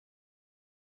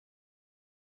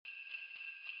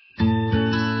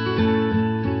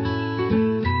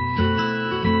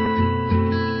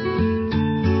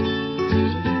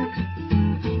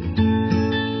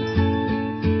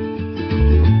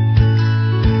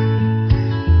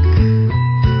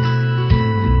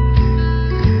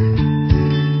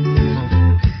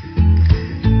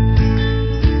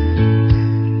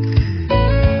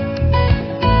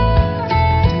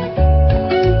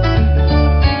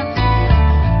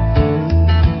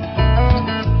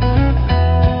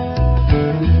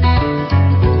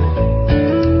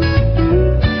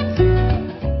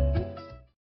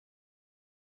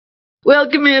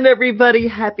Welcome in, everybody.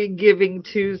 Happy Giving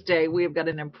Tuesday. We've got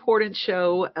an important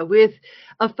show with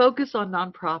a focus on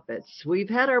nonprofits. We've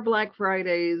had our Black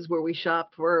Fridays where we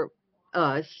shop for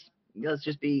us. Let's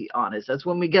just be honest. That's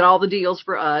when we get all the deals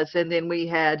for us. And then we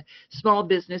had Small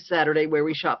Business Saturday where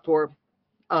we shop for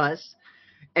us.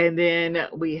 And then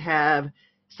we have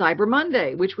Cyber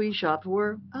Monday, which we shop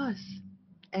for us.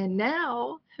 And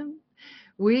now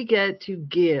we get to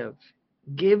give.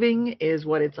 Giving is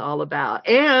what it's all about.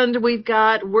 And we've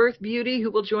got Worth Beauty who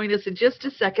will join us in just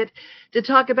a second to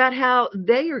talk about how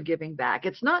they are giving back.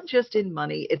 It's not just in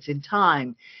money, it's in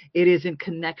time, it is in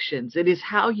connections, it is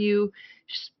how you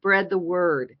spread the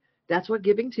word. That's what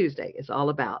Giving Tuesday is all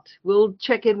about. We'll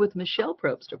check in with Michelle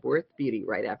Probst of Worth Beauty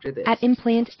right after this. At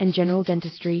Implant and General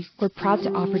Dentistry, we're proud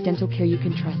to offer dental care you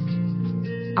can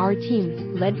trust. Our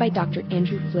team, led by Dr.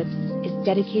 Andrew Flips, is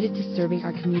dedicated to serving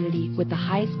our community with the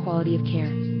highest quality of care.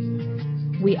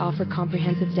 We offer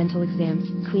comprehensive dental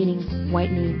exams, cleanings,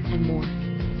 whitening, and more.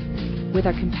 With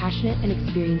our compassionate and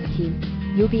experienced team,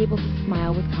 you'll be able to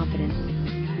smile with confidence.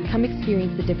 Come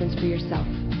experience the difference for yourself.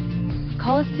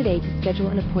 Call us today to schedule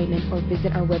an appointment or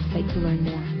visit our website to learn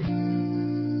more.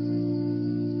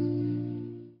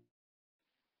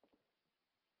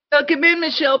 Welcome in,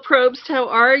 Michelle Probst. How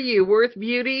are you? Worth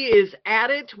Beauty is at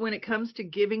it when it comes to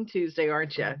Giving Tuesday,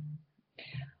 aren't you?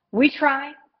 We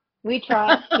try,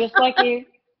 just like you.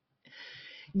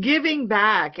 Giving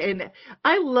back. And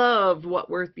I love what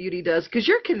Worth Beauty does because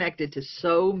you're connected to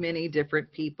so many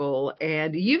different people,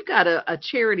 and you've got a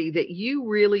charity that you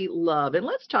really love. And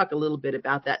let's talk a little bit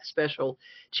about that special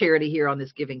charity here on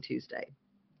this Giving Tuesday.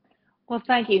 Well,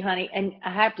 thank you, honey. And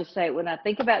I have to say, when I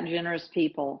think about generous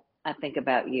people, I think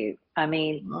about you. I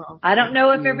mean, I don't know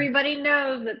if everybody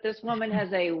knows that this woman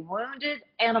has a wounded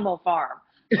animal farm.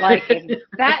 Like, if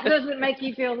that doesn't make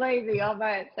you feel lazy all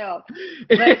by itself.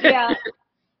 But yeah,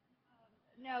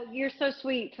 no, you're so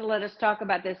sweet to let us talk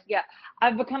about this. Yeah,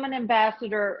 I've become an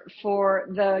ambassador for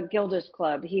the Gilda's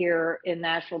Club here in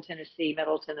Nashville, Tennessee,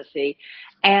 Middle Tennessee.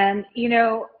 And, you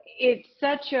know, it's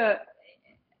such a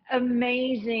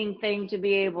amazing thing to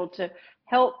be able to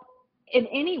help in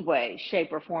any way, shape,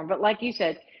 or form. But like you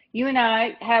said, you and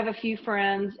I have a few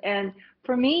friends, and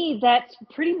for me, that's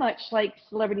pretty much like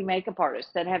celebrity makeup artists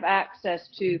that have access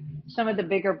to some of the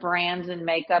bigger brands and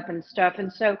makeup and stuff. And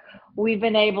so we've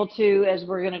been able to, as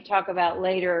we're going to talk about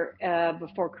later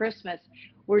before Christmas,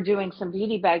 we're doing some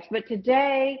beauty bags. But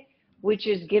today, which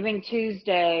is Giving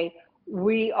Tuesday,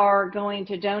 we are going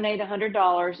to donate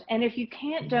 $100. And if you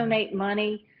can't donate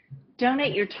money,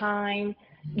 donate your time.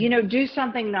 You know, do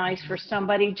something nice for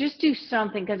somebody. Just do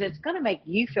something because it's going to make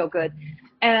you feel good.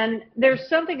 And there's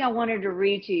something I wanted to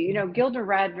read to you. You know, Gilda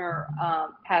Radner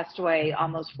passed away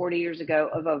almost 40 years ago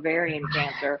of ovarian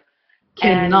cancer.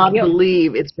 Cannot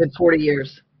believe it's been 40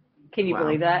 years. Can you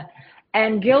believe that?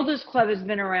 And Gilda's Club has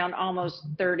been around almost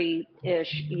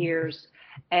 30-ish years.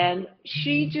 And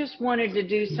she just wanted to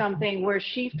do something where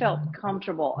she felt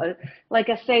comfortable, like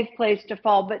a safe place to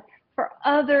fall. But for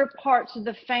other parts of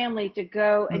the family to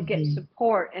go and get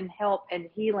support and help and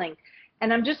healing.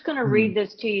 And I'm just going to read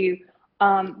this to you.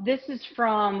 This is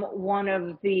from one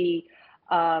of the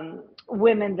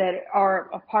women that are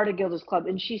a part of Gilda's Club.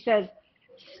 And she says,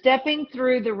 stepping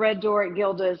through the red door at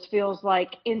Gilda's feels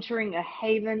like entering a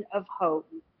haven of hope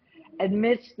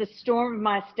amidst the storm of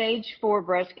my stage 4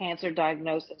 breast cancer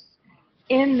diagnosis.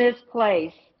 In this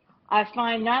place, I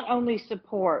find not only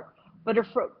support, but a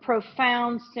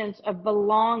profound sense of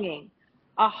belonging,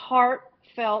 a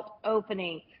heartfelt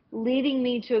opening, leading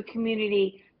me to a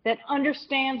community that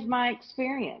understands my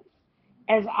experience.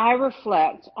 As I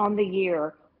reflect on the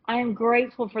year, I am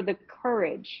grateful for the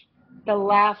courage, the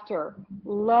laughter,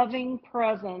 loving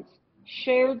presence,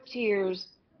 shared tears,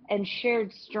 and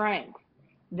shared strength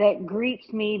that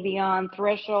greets me beyond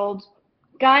thresholds,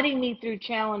 guiding me through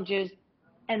challenges,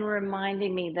 and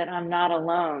reminding me that I'm not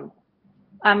alone.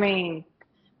 I mean,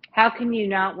 how can you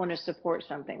not want to support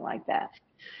something like that?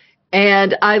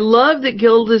 And I love that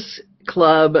Gilda's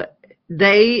Club,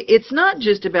 it's not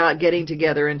just about getting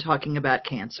together and talking about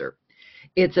cancer.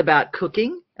 It's about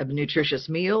cooking of nutritious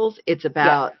meals. It's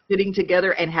about sitting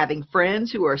together and having friends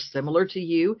who are similar to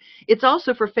you. It's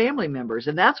also for family members.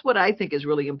 And that's what I think is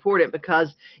really important,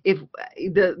 because if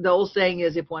the old saying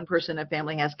is, if one person in a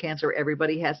family has cancer,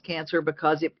 everybody has cancer,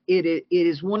 because it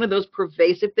is one of those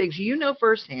pervasive things you know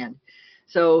firsthand.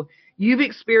 So you've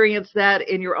experienced that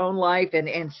in your own life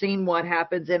and seen what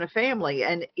happens in a family.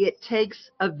 And it takes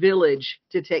a village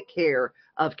to take care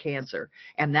of cancer.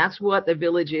 And that's what the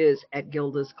village is at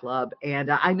Gilda's Club.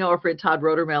 And I know our friend Todd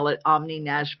Rotermel at Omni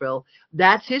Nashville,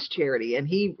 that's his charity. And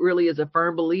he really is a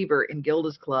firm believer in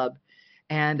Gilda's Club.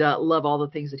 and love all the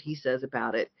things that he says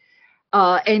about it.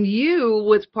 And you,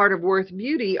 with part of Worth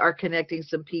Beauty, are connecting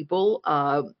some people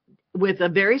with a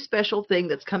very special thing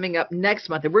that's coming up next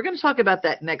month. And we're going to talk about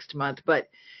that next month. But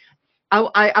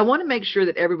I want to make sure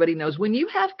that everybody knows when you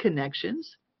have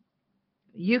connections,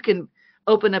 you can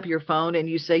open up your phone and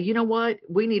you say, you know what,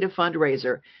 we need a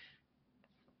fundraiser.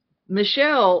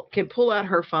 Michelle can pull out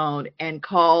her phone and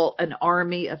call an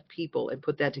army of people and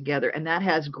put that together. And that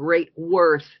has great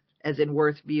worth, as in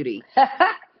Worth Beauty.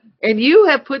 And you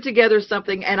have put together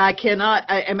something, and I'm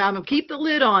going to keep the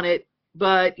lid on it,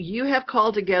 but you have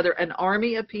called together an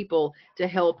army of people to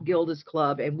help Gilda's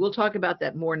Club. And we'll talk about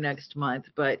that more next month.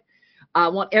 But I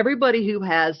want everybody who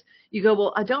has, you go,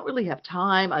 well, I don't really have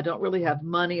time, I don't really have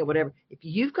money or whatever. If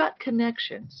you've got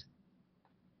connections,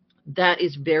 that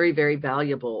is very, very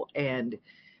valuable. And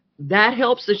that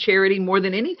helps the charity more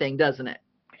than anything, doesn't it?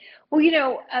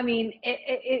 Well, I mean,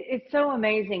 it's so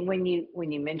amazing when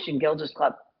you mention Gilda's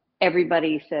Club,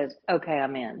 everybody says, okay,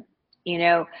 I'm in,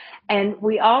 and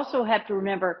we also have to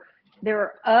remember there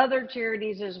are other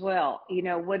charities as well.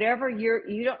 Whatever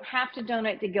you don't have to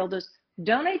donate to Gilda's,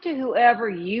 donate to whoever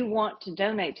you want to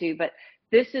donate to. But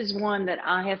this is one that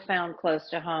I have found close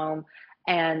to home,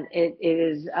 and it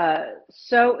is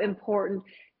so important.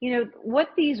 What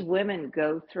these women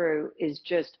go through is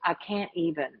just, I can't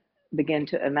even begin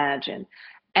to imagine.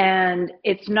 And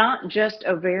it's not just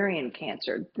ovarian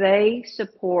cancer. They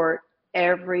support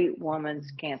every woman's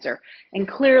cancer. And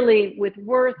clearly, with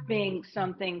Worth being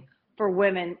something for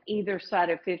women either side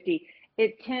of 50,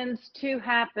 it tends to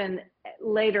happen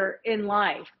later in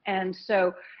life. And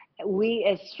so we,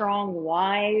 as strong,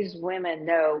 wise women,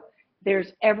 know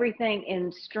there's everything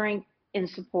in strength, in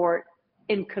support,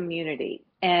 in community.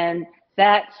 And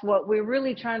that's what we're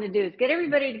really trying to do, is get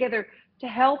everybody together to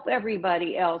help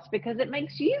everybody else, because it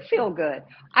makes you feel good.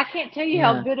 I can't tell you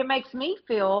how good it makes me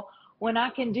feel when I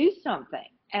can do something.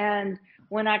 And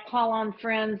when I call on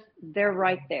friends, they're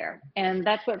right there. And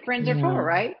that's what friends are for,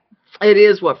 right? It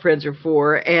is what friends are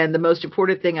for. And the most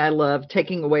important thing I love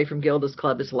taking away from Gilda's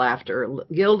Club is laughter.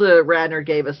 Gilda Radner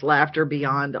gave us laughter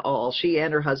beyond all. She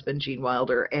and her husband, Gene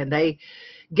Wilder, and they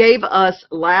gave us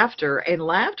laughter. And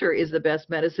laughter is the best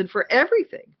medicine for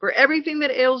everything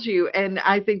that ails you. And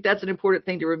I think that's an important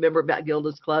thing to remember about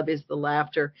Gilda's Club, is the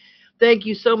laughter. Thank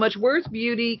you so much.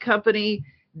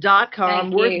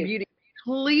 WorthBeautyCompany.com. Worth Beauty.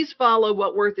 Please follow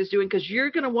what Worth is doing, because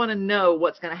you're going to want to know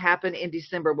what's going to happen in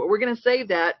December. But we're going to save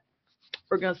that.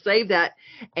 We're going to save that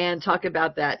and talk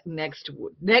about that next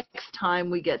time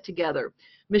we get together.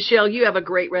 Michelle, you have a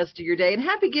great rest of your day, and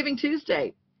happy Giving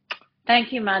Tuesday.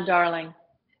 Thank you, my darling.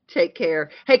 Take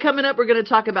care. Hey, coming up, we're going to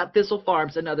talk about Thistle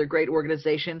Farms, another great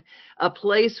organization, a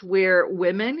place where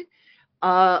women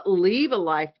leave a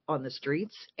life on the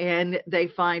streets and they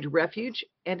find refuge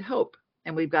and hope.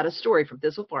 And we've got a story from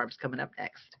Thistle Farms coming up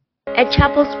next. At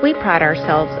Chappell's, we pride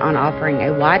ourselves on offering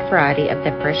a wide variety of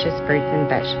the freshest fruits and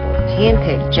vegetables,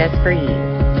 handpicked just for you.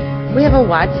 We have a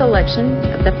wide selection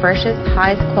of the freshest,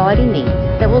 highest quality meats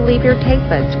that will leave your taste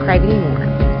buds craving more.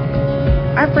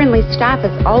 Our friendly staff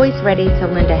is always ready to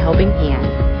lend a helping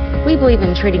hand. We believe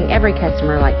in treating every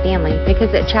customer like family,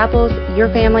 because at Chappell's, your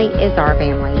family is our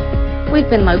family. We've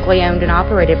been locally owned and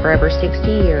operated for over 60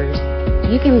 years.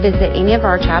 You can visit any of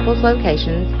our Chappell's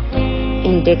locations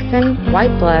in Dixon,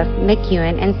 White Bluff,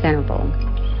 McEwen, and Centerville.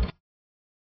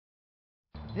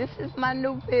 This is my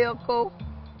new vehicle.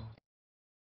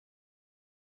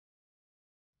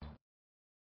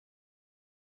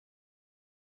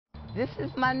 This is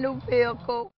my new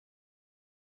vehicle.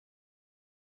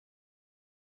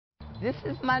 This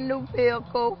is my new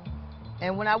vehicle.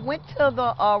 And when I went to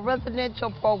the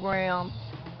residential program,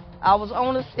 I was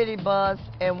on a city bus,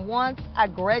 and once I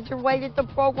graduated the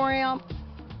program,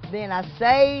 then I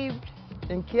saved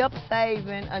and kept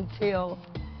saving until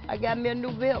I got me a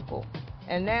new vehicle.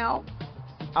 And now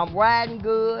I'm riding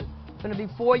good. It's gonna be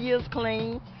 4 years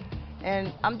clean,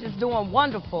 and I'm just doing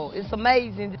wonderful. It's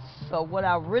amazing. So what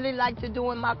I really like to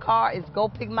do in my car is go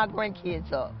pick my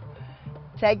grandkids up.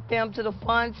 Take them to the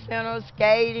fun center,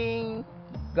 skating,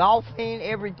 golfing,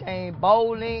 everything,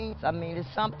 bowling. I mean,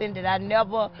 it's something that I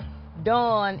never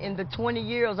done in the 20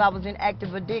 years I was in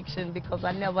active addiction, because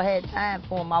I never had time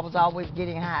for them. I was always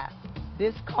getting high.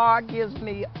 This car gives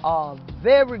me a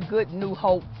very good new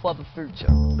hope for the future.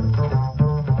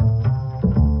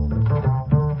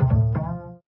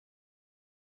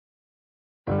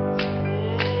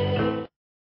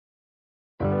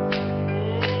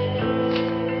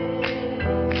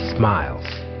 Smiles.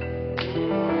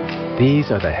 These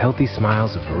are the healthy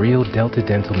smiles of real Delta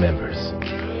Dental members.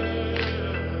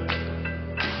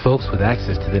 Folks with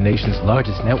access to the nation's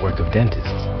largest network of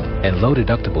dentists and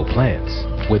low-deductible plans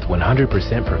with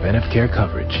 100% preventive care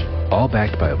coverage, all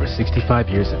backed by over 65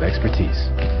 years of expertise.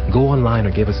 Go online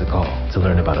or give us a call to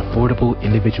learn about affordable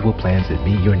individual plans that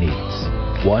meet your needs.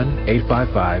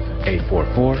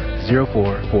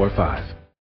 1-855-844-0445.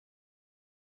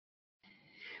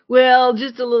 Well,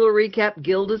 just a little recap,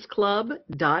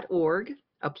 gildasclub.org,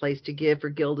 a place to give for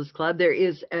Gilda's Club. There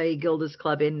is a Gilda's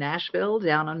Club in Nashville,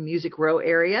 down on Music Row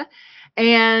area.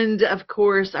 And, of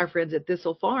course, our friends at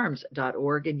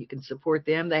thistlefarms.org, and you can support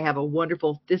them. They have a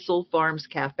wonderful Thistle Farms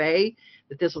Cafe,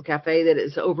 the Thistle Cafe that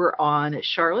is over on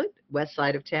Charlotte, west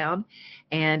side of town.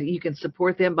 And you can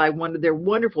support them by one of their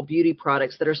wonderful beauty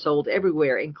products that are sold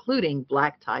everywhere, including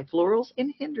black tie florals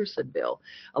in Hendersonville.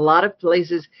 A lot of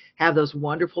places have those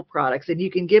wonderful products, and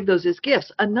you can give those as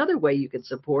gifts. Another way you can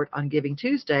support on Giving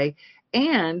Tuesday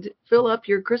and fill up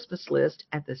your Christmas list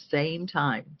at the same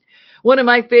time. One of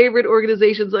my favorite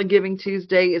organizations on Giving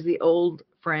Tuesday is the Old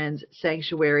Friends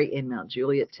Sanctuary in Mount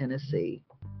Juliet, Tennessee.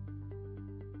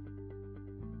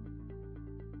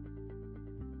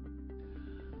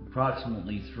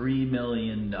 Approximately 3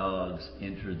 million dogs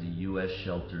enter the U.S.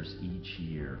 shelters each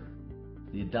year.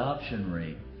 The adoption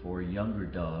rate for younger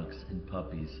dogs and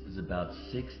puppies is about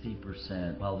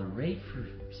 60%, while the rate for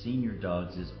senior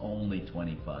dogs is only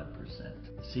 25%.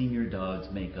 Senior dogs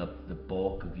make up the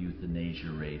bulk of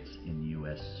euthanasia rates in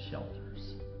U.S.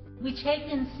 shelters. We take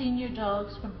in senior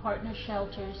dogs from partner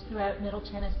shelters throughout Middle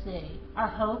Tennessee. Our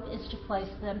hope is to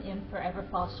place them in forever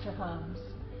foster homes.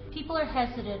 People are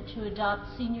hesitant to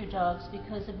adopt senior dogs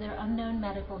because of their unknown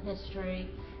medical history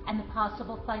and the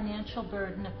possible financial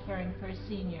burden of caring for a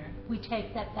senior. We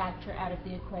take that factor out of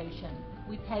the equation.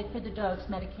 We pay for the dog's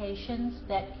medications,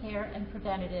 vet care, and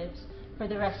preventatives for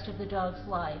the rest of the dog's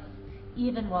life,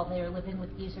 even while they are living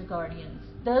with geezer guardians.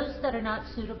 Those that are not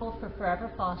suitable for forever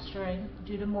fostering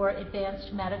due to more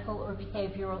advanced medical or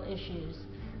behavioral issues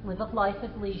live a life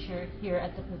of leisure here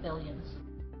at the pavilions.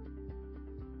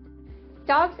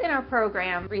 Dogs in our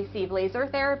program receive laser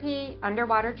therapy,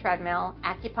 underwater treadmill,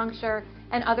 acupuncture,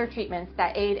 and other treatments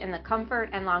that aid in the comfort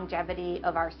and longevity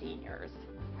of our seniors.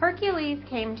 Hercules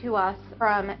came to us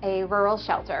from a rural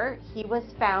shelter. He was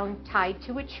found tied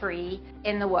to a tree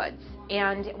in the woods.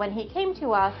 And when he came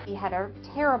to us, he had a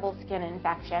terrible skin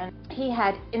infection. He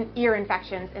had ear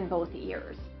infections in both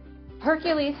ears.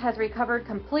 Hercules has recovered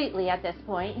completely at this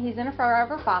point. He's in a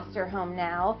forever foster home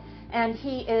now, and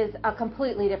he is a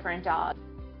completely different dog.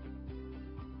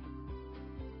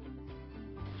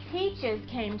 Peaches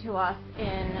came to us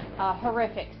in a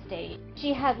horrific state.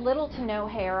 She had little to no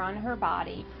hair on her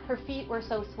body. Her feet were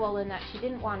so swollen that she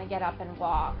didn't want to get up and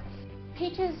walk.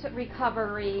 Peaches'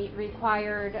 recovery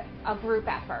required a group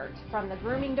effort from the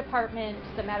grooming department,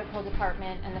 the medical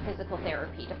department, and the physical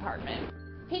therapy department.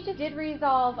 Peaches did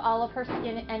resolve all of her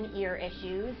skin and ear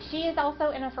issues. She is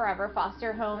also in a forever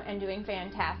foster home and doing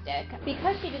fantastic.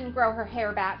 Because she didn't grow her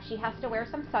hair back, she has to wear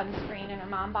some sunscreen, and her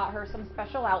mom bought her some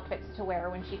special outfits to wear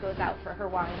when she goes out for her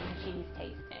wine and cheese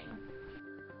tasting.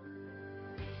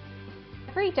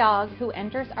 Every dog who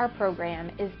enters our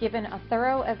program is given a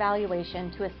thorough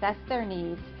evaluation to assess their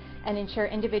needs and ensure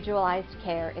individualized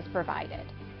care is provided.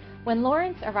 When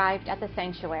Lawrence arrived at the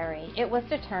sanctuary, it was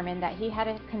determined that he had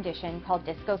a condition called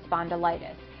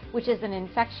discospondylitis, which is an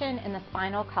infection in the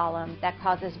spinal column that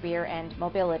causes rear end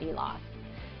mobility loss.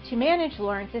 To manage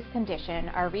Lawrence's condition,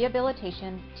 our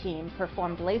rehabilitation team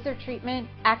performed laser treatment,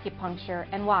 acupuncture,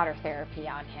 and water therapy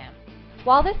on him.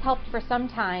 While this helped for some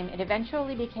time, it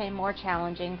eventually became more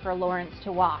challenging for Lawrence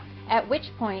to walk, at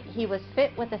which point he was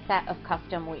fit with a set of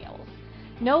custom wheels.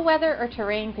 No weather or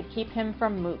terrain could keep him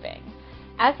from moving.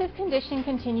 As his condition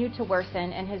continued to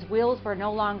worsen and his wheels were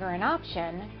no longer an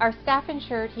option, our staff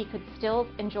ensured he could still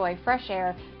enjoy fresh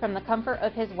air from the comfort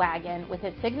of his wagon with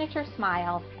his signature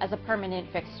smile as a permanent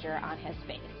fixture on his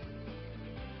face.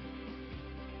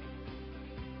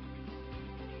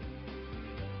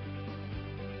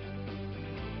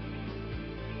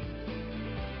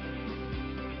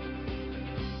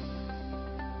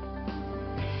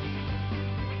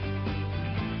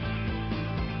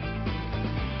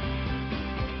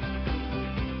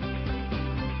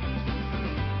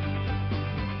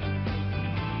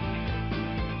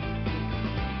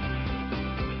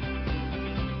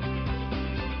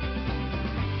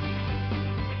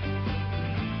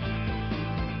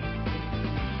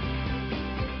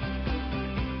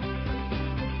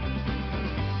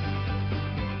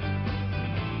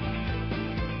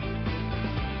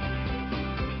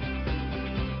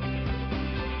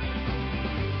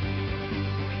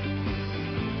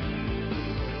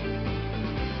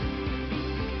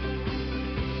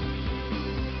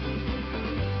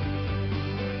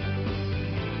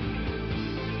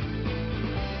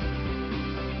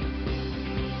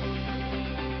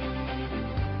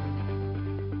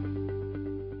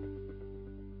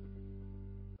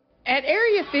 At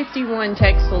Area 51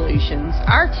 Tech Solutions,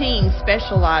 our team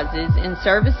specializes in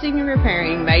servicing and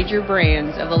repairing major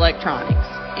brands of electronics,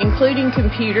 including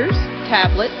computers,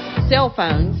 tablets, cell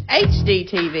phones, HD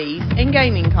TVs, and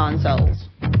gaming consoles.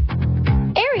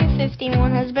 Area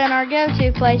 51 has been our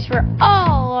go-to place for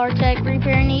all our tech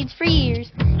repair needs for years.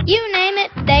 You name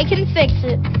it, they can fix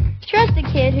it. Trust the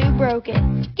kid who broke it.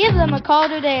 Give them a call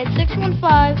today at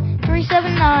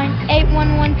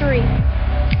 615-379-8113.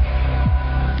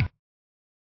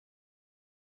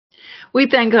 We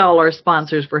thank all our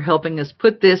sponsors for helping us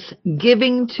put this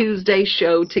Giving Tuesday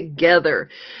show together.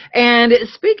 And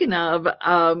speaking of,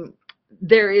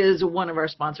 there is one of our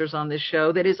sponsors on this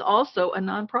show that is also a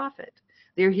nonprofit.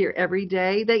 They're here every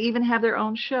day. They even have their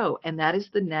own show, and that is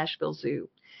the Nashville Zoo.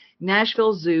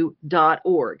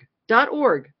 NashvilleZoo.org.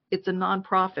 It's a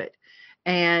nonprofit.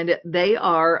 And they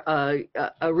are a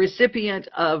recipient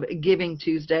of Giving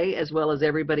Tuesday as well as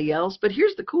everybody else. But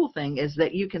here's the cool thing is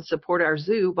that you can support our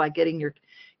zoo by getting your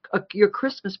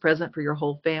Christmas present for your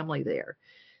whole family there.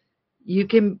 You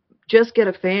can just get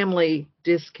a family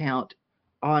discount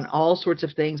on all sorts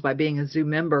of things by being a zoo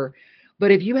member.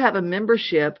 But if you have a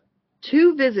membership,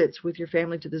 2 visits with your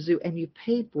family to the zoo, and you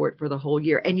paid for it for the whole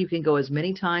year, and you can go as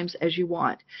many times as you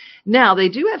want. Now, they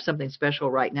do have something special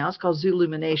right now. It's called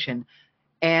Zoolumination.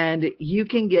 And you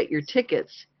can get your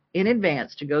tickets in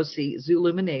advance to go see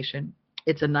Zoolumination.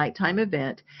 It's a nighttime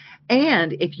event.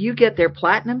 And if you get their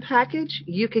platinum package,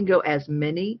 you can go as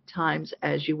many times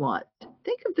as you want.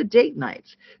 Think of the date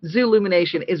nights.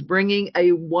 Zoolumination is bringing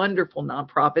a wonderful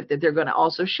nonprofit that they're going to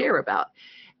also share about,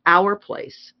 Our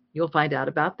Place. You'll find out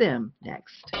about them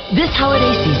next. This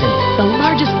holiday season, the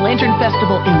largest lantern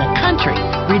festival in the country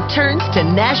returns to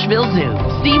Nashville Zoo.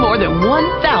 See more than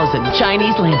 1,000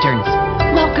 Chinese lanterns.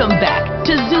 Welcome back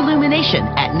to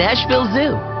Zoolumination at Nashville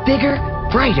Zoo. Bigger,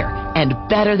 brighter, and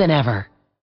better than ever.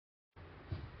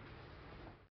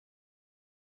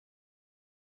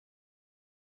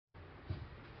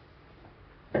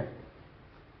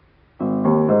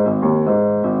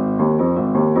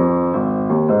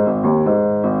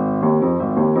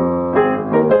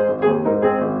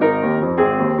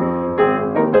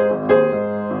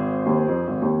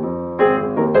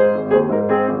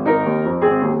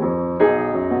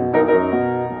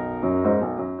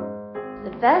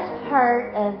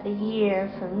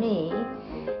 For me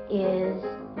is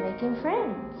making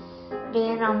friends,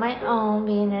 being on my own,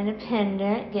 being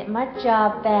independent, getting my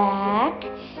job back,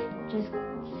 just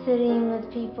sitting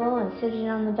with people and sitting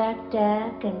on the back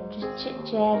deck and just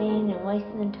chit-chatting and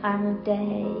wasting the time of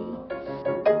day.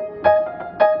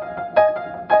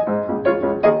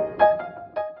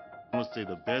 I want to say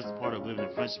the best part of living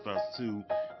in Friendship House 2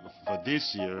 for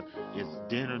this year is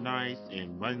dinner nights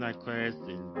and Monday night class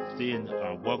and seeing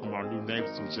welcome our new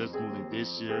neighbors who just moved in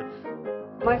this year.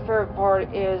 My favorite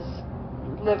part is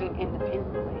living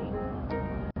independently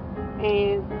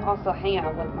and also hang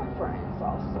out with my friends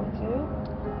also too.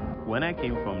 When I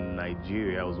came from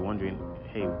Nigeria, I was wondering,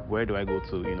 hey, where do I go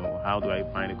to? How do I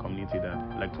find a community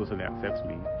that totally accepts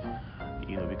me?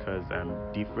 Because I'm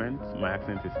different. My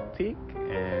accent is thick,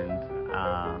 and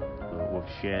we've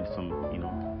shared some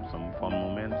fun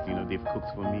moments. They've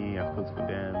cooked for me, I've cooked for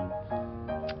them.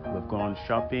 We've gone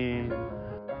shopping.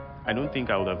 I don't think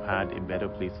I would have had a better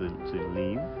place to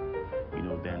live,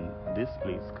 than this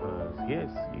place, because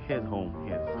here's home.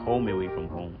 Here's home away from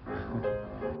home.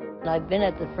 I've been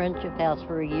at the Friendship House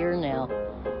for a year now,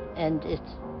 and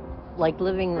it's like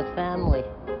living with family.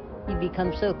 You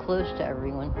become so close to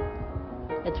everyone.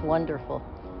 It's wonderful.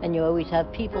 And you always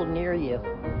have people near you,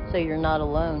 so you're not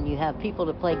alone. You have people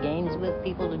to play games with,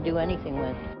 people to do anything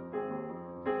with.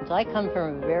 So I come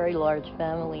from a very large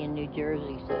family in New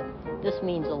Jersey, so this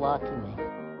means a lot to me.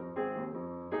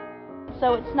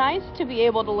 So it's nice to be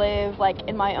able to live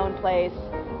in my own place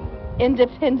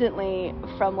independently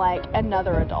from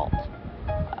another adult.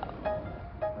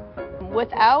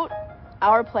 Without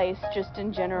our place, just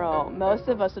in general, most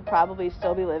of us would probably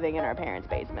still be living in our parents'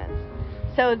 basements.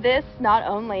 So this not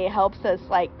only helps us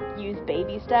use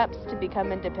baby steps to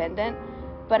become independent,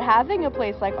 but having a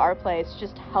place like Our Place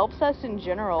just helps us in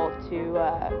general to,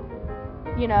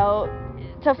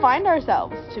 to find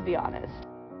ourselves, to be honest.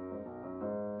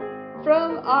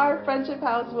 From our Friendship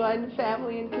House 1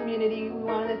 family and community, we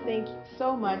want to thank you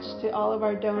so much to all of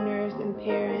our donors and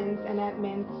parents and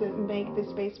admins that make this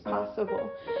space possible.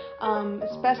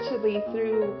 Especially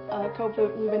through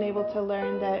COVID, we've been able to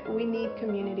learn that we need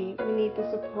community. We need the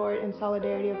support and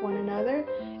solidarity of one another.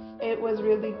 It was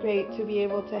really great to be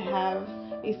able to have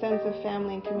a sense of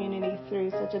family and community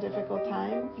through such a difficult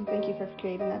time. And thank you for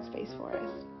creating that space for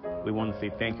us. we want to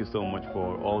say thank you so much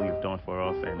for all you've done for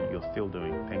us and you're still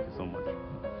doing. Thank you so much.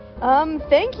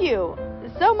 Thank you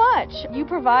so much. You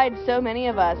provide so many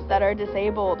of us that are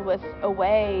disabled with a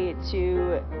way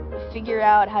to figure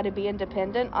out how to be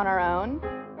independent on our own.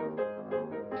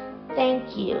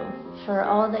 Thank you for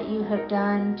all that you have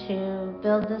done to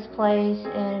build this place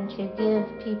and to give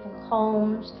people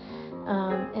homes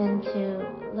and to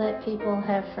let people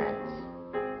have friends.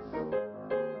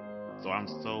 So I'm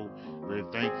so very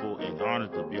thankful and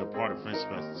honored to be a part of Friendship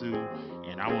House 2.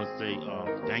 And I want to say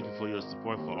thank you for your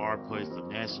support for our place of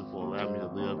Nashville, for allowing me to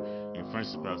live in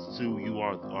Friendship House 2. You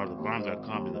are the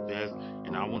bomb.com and the best.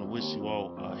 And I want to wish you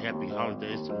all happy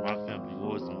holidays to my family,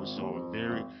 yours. I wish you all a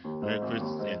Merry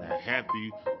Christmas and a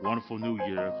happy, wonderful New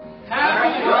Year.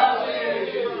 Happy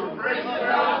holidays from Friendship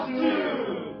House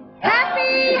 2!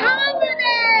 Happy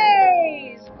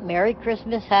holidays! Merry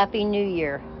Christmas, Happy New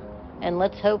Year. And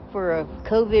let's hope for a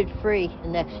COVID-free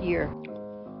next year.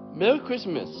 Merry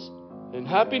Christmas and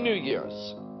Happy New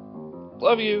Year's.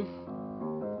 Love you.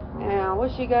 And I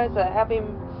wish you guys a happy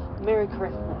Merry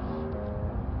Christmas.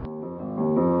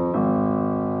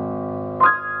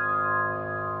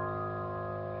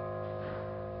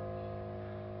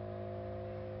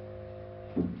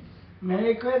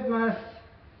 Merry Christmas.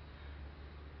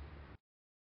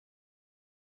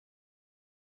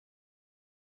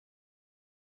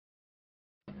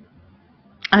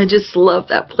 I just love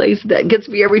that place. That gets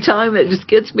me every time. It just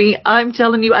gets me. I'm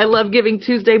telling you, I love Giving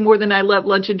Tuesday more than I love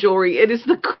Lunch and Jewelry. It is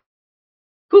the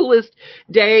coolest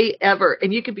day ever,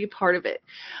 and you can be part of it.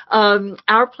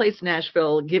 Our Place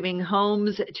Nashville, giving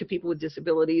homes to people with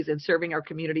disabilities and serving our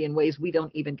community in ways we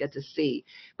don't even get to see.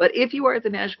 But if you are at the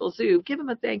Nashville Zoo, give them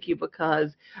a thank you,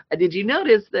 because did you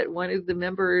notice that one of the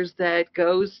members that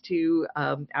goes to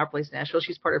Our Place Nashville,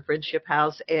 she's part of Friendship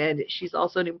House, and she's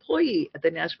also an employee at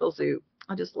the Nashville Zoo.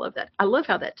 I just love that. I love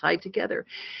how that tied together.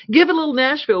 Give a little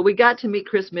Nashville. We got to meet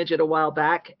Chris Midget a while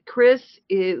back. Chris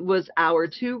was our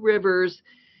Two Rivers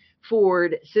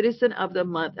Ford Citizen of the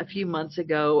Month a few months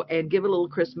ago, and Give a Little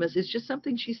Christmas is just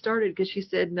something she started because she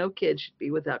said no kid should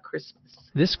be without Christmas.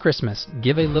 This Christmas,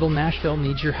 Give a Little Nashville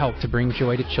needs your help to bring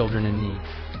joy to children in need.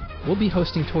 We'll be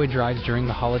hosting toy drives during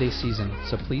the holiday season,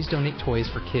 so please donate toys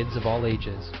for kids of all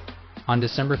ages. On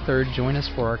December 3rd, join us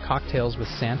for our Cocktails with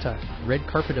Santa red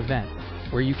carpet event,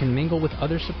 where you can mingle with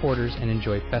other supporters and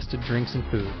enjoy festive drinks and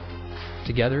food.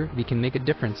 Together, we can make a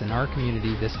difference in our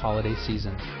community this holiday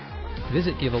season.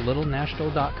 Visit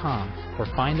givealittle.nashville.com or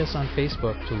find us on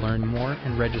Facebook to learn more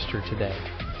and register today.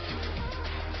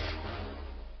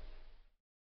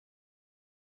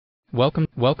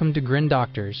 Welcome to Grin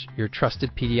Doctors, your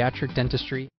trusted pediatric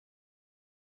dentistry.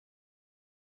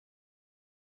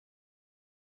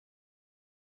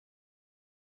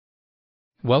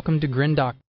 Welcome Grin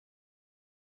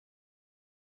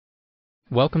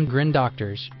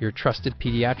Doctors, your trusted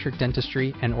pediatric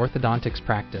dentistry and orthodontics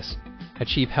practice.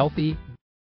 Achieve healthy,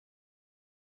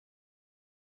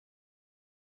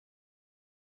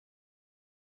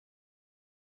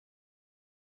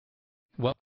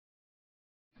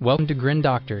 Welcome to Grin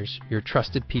Doctors, your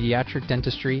trusted pediatric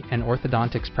dentistry and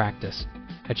orthodontics practice.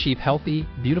 Achieve healthy,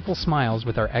 beautiful smiles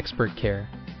with our expert care.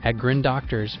 At Grin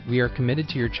Doctors, we are committed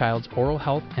to your child's oral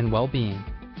health and well-being.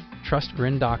 Trust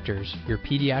Grin Doctors, your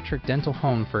pediatric dental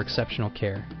home for exceptional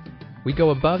care. We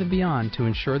go above and beyond to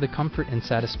ensure the comfort and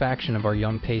satisfaction of our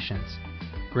young patients.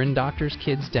 Grin Doctors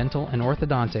Kids Dental and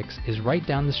Orthodontics is right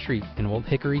down the street in Old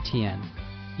Hickory, TN.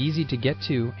 Easy to get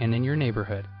to and in your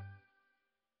neighborhood.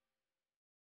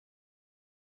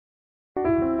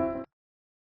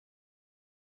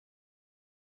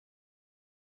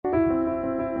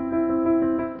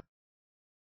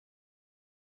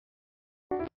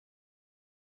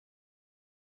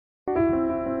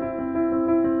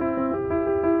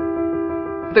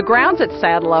 The grounds at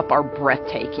Saddle Up are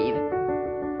breathtaking.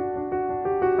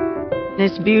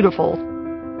 It's beautiful.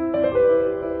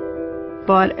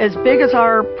 But as big as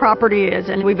our property is,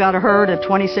 and we've got a herd of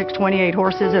 26, 28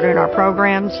 horses that are in our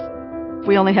programs,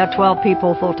 we only have 12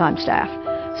 people, full-time staff.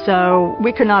 So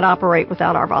we could not operate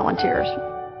without our volunteers.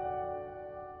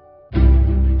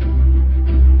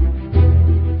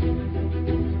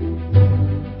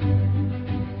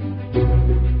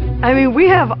 I mean, we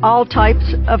have all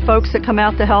types of folks that come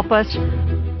out to help us.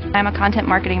 I'm a content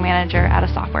marketing manager at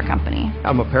a software company.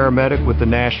 I'm a paramedic with the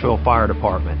Nashville Fire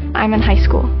Department. I'm in high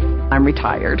school. I'm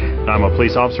retired. I'm a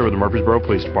police officer with the Murfreesboro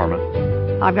Police Department.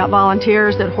 I've got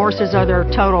volunteers that horses are their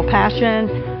total passion.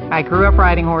 I grew up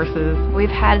riding horses. We've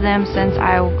had them since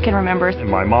I can remember.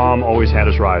 And my mom always had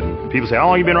us riding. People say, how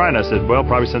long have you been riding? I said, well,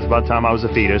 probably since about the time I was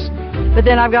a fetus. But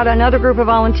then I've got another group of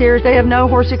volunteers. They have no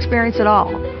horse experience at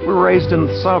all. We were raised in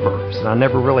the suburbs, and I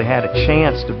never really had a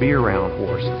chance to be around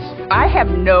horses. I have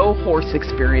no horse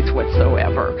experience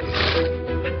whatsoever.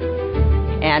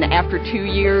 And after 2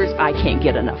 years, I can't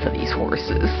get enough of these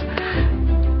horses.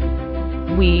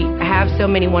 We have so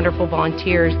many wonderful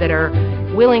volunteers that are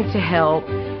willing to help,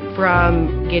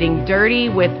 from getting dirty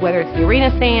with whether it's the arena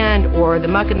sand or the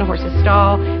muck in the horse's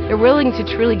stall. They're willing to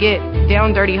truly get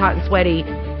down dirty, hot and sweaty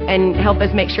and help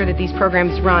us make sure that these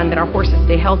programs run, that our horses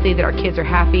stay healthy, that our kids are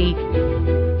happy.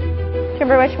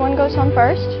 Remember which one goes home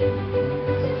first?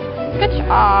 Good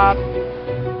job.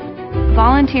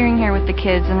 Volunteering here with the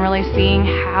kids and really seeing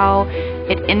how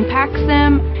it impacts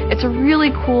them, it's a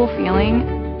really cool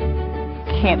feeling.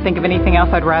 Can't think of anything else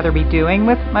I'd rather be doing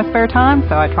with my spare time,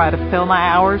 so I try to fill my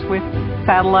hours with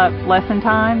saddle up lesson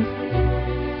times.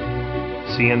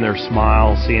 Seeing their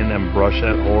smile, seeing them brush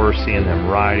that horse, seeing them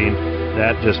riding,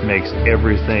 that just makes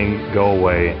everything go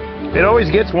away. It always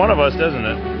gets one of us, doesn't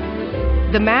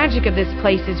it? The magic of this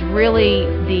place is really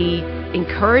the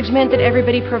encouragement that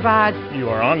everybody provides. You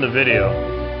are on the video.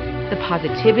 The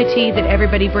positivity that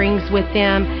everybody brings with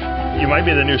them. You might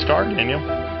be the new star, Daniel.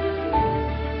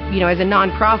 You know, as a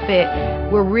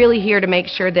nonprofit, we're really here to make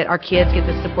sure that our kids get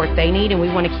the support they need, and we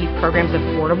want to keep programs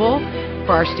affordable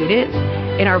for our students,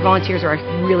 and our volunteers are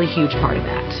a really huge part of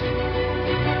that.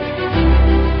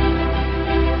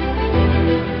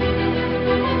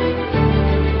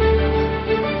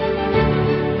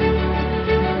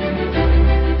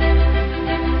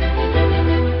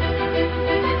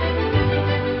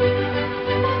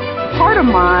 Part of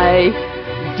my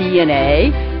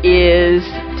DNA is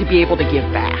to be able to give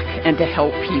back and to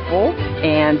help people,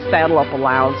 and Saddle Up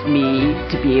allows me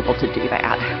to be able to do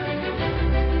that.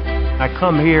 I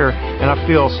come here and I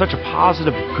feel such a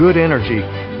positive, good energy,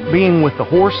 being with the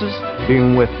horses,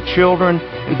 being with the children,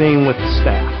 and being with the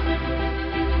staff.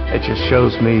 It just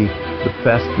shows me the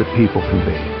best that people can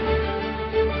be.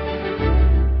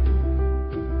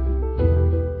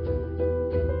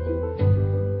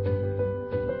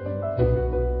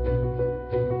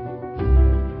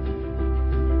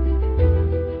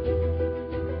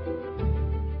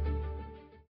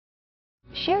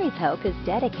 Sherry's Hope is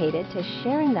dedicated to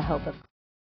sharing the hope of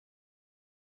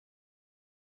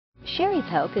Sherry's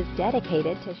Hope is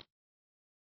dedicated to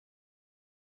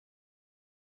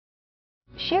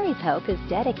Sherry's Hope is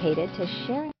dedicated to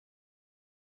sharing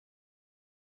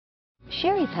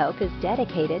Sherry's Hope is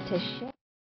dedicated to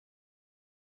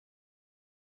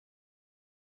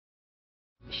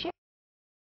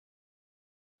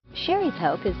Sherry's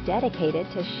Hope is dedicated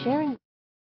to sharing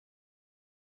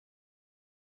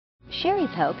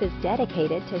Sherry's Hope is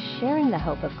dedicated to sharing the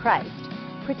hope of Christ,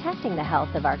 protecting the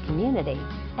health of our community,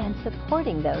 and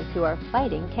supporting those who are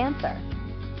fighting cancer.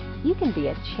 You can be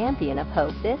a champion of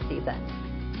hope this season.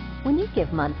 When you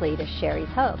give monthly to Sherry's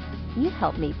Hope, you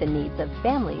help meet the needs of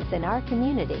families in our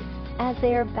community as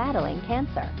they are battling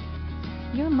cancer.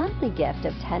 Your monthly gift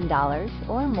of $10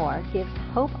 or more gives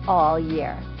hope all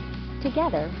year.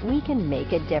 Together, we can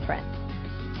make a difference.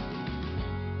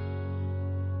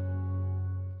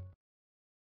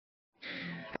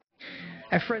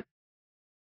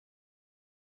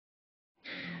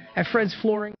 At Fred's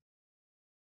Flooring.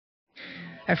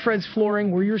 At Fred's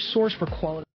Flooring, we're your source for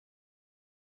quality.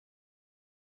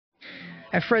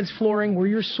 At Fred's Flooring, we're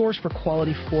your source for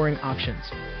quality flooring options.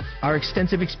 Our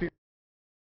extensive experience.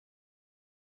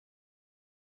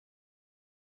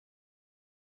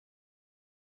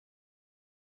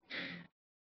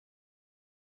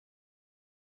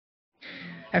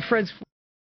 At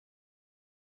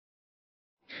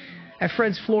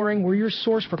Fred's Flooring, we're your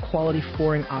source for quality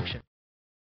flooring options.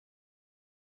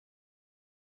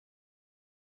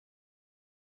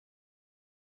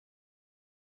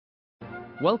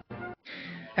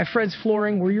 At Fred's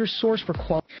Flooring, we're your source for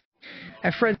quality.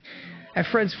 At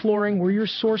Fred's Flooring, we're your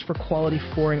source for quality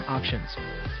flooring options.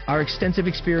 Our extensive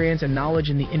experience and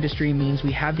knowledge in the industry means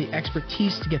we have the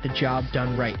expertise to get the job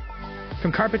done right.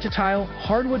 From carpet to tile,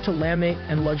 hardwood to laminate,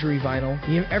 and luxury vinyl,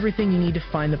 we have everything you need to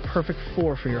find the perfect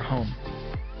floor for your home.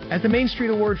 As the Main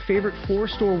Street Award Favorite Floor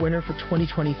Store winner for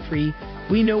 2023,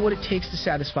 we know what it takes to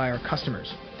satisfy our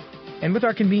customers. And with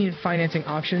our convenient financing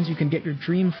options, you can get your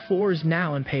dream floors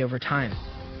now and pay over time.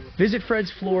 Visit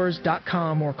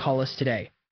fredsfloors.com or call us today.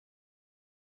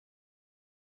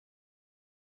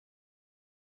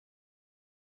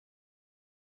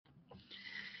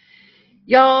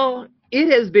 Y'all, It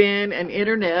has been an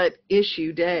internet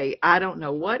issue day. I don't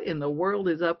know what in the world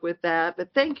is up with that, but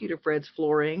thank you to Fred's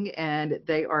Flooring, and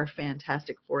they are a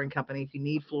fantastic flooring company if you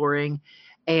need flooring.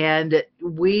 And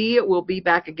we will be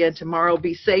back again tomorrow.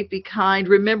 Be safe, be kind.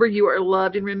 Remember you are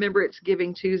loved, and remember it's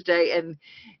Giving Tuesday. And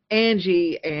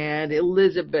Angie and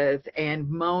Elizabeth and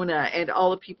Mona and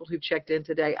all the people who checked in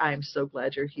today, I am so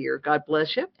glad you're here. God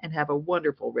bless you, and have a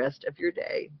wonderful rest of your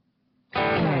day.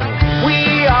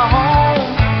 We are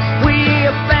home. We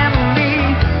are family,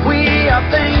 we are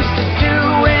things to do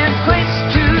and places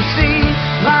to see.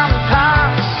 Mom and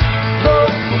pops,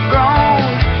 local grown,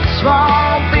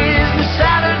 small business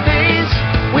Saturdays.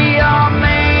 We are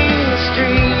Main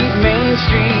Street, Main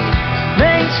Street,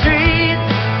 Main Street.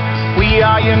 We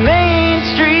are your Main